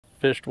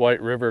fished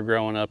White River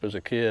growing up as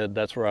a kid.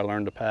 That's where I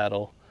learned to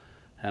paddle.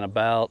 And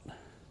about,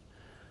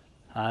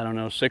 I don't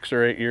know, 6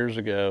 or 8 years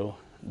ago,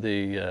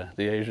 the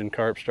Asian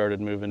carp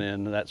started moving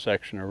into that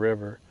section of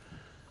river.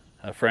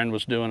 A friend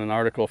was doing an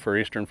article for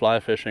Eastern Fly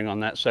Fishing on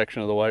that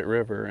section of the White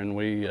River, and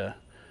we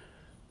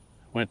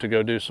went to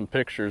go do some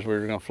pictures. We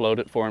were going to float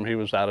it for him. He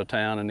was out of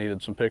town and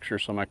needed some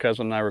pictures, so my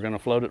cousin and I were going to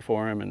float it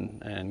for him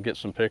and get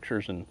some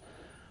pictures, and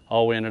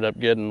all we ended up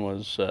getting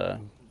was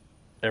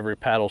every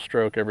paddle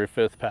stroke, every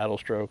fifth paddle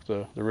stroke,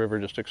 the river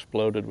just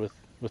exploded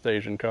with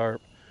Asian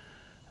carp.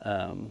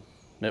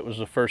 It was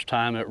the first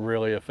time it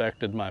really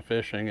affected my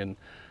fishing, and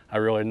I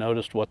really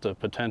noticed what the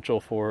potential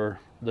for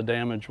the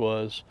damage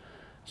was.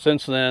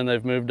 Since then,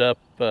 they've moved up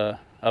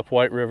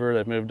White River,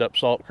 they've moved up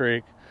Salt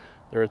Creek.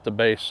 They're at the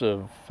base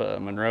of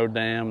Monroe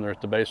Dam, they're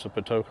at the base of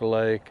Patoka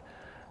Lake.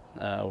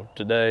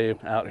 Today,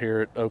 out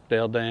here at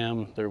Oakdale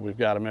Dam, we've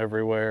got them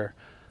everywhere.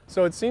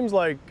 So it seems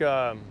like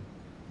the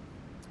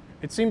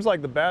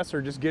bass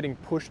are just getting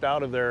pushed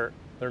out of their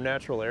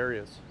natural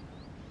areas.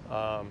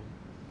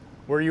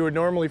 Where you would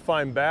normally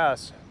find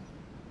bass,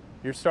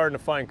 you're starting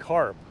to find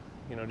carp.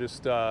 You know,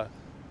 just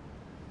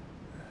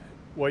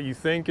what you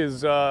think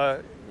is,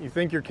 you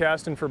think you're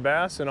casting for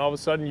bass, and all of a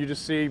sudden you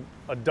just see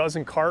a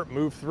dozen carp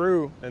move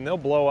through and they'll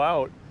blow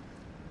out.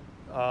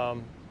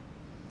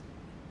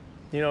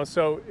 You know,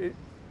 so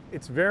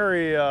it's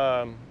very,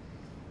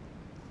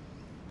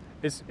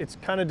 it's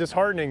kind of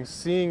disheartening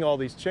seeing all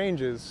these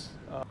changes.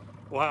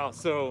 Wow,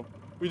 so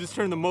we just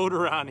turned the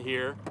motor on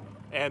here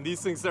and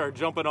these things started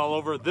jumping all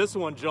over. This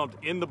one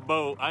jumped in the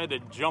boat. I had to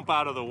jump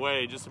out of the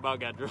way, just about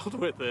got drilled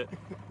with it.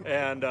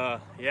 And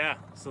yeah,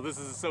 so this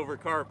is a silver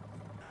carp.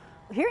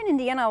 Here in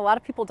Indiana, a lot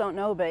of people don't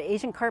know, but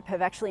Asian carp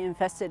have actually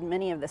infested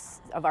many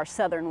of our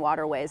southern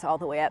waterways all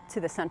the way up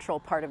to the central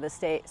part of the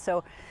state.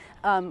 So,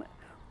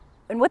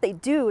 and what they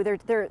do,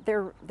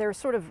 they're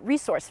sort of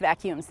resource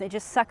vacuums. They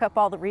just suck up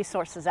all the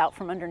resources out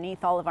from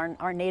underneath all of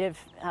our native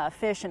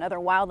fish and other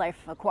wildlife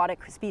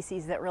aquatic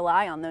species that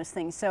rely on those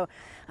things. So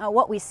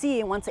what we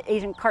see once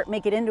Asian carp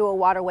make it into a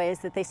waterway is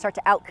that they start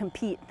to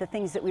outcompete the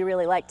things that we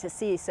really like to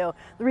see. So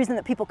the reason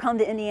that people come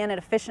to Indiana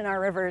to fish in our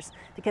rivers,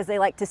 because they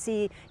like to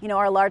see, you know,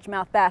 our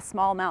largemouth bass,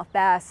 smallmouth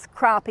bass,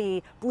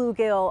 crappie,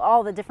 bluegill,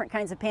 all the different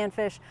kinds of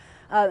panfish.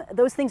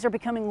 Those things are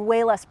becoming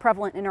way less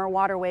prevalent in our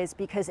waterways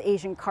because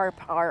Asian carp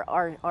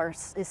are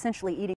essentially eating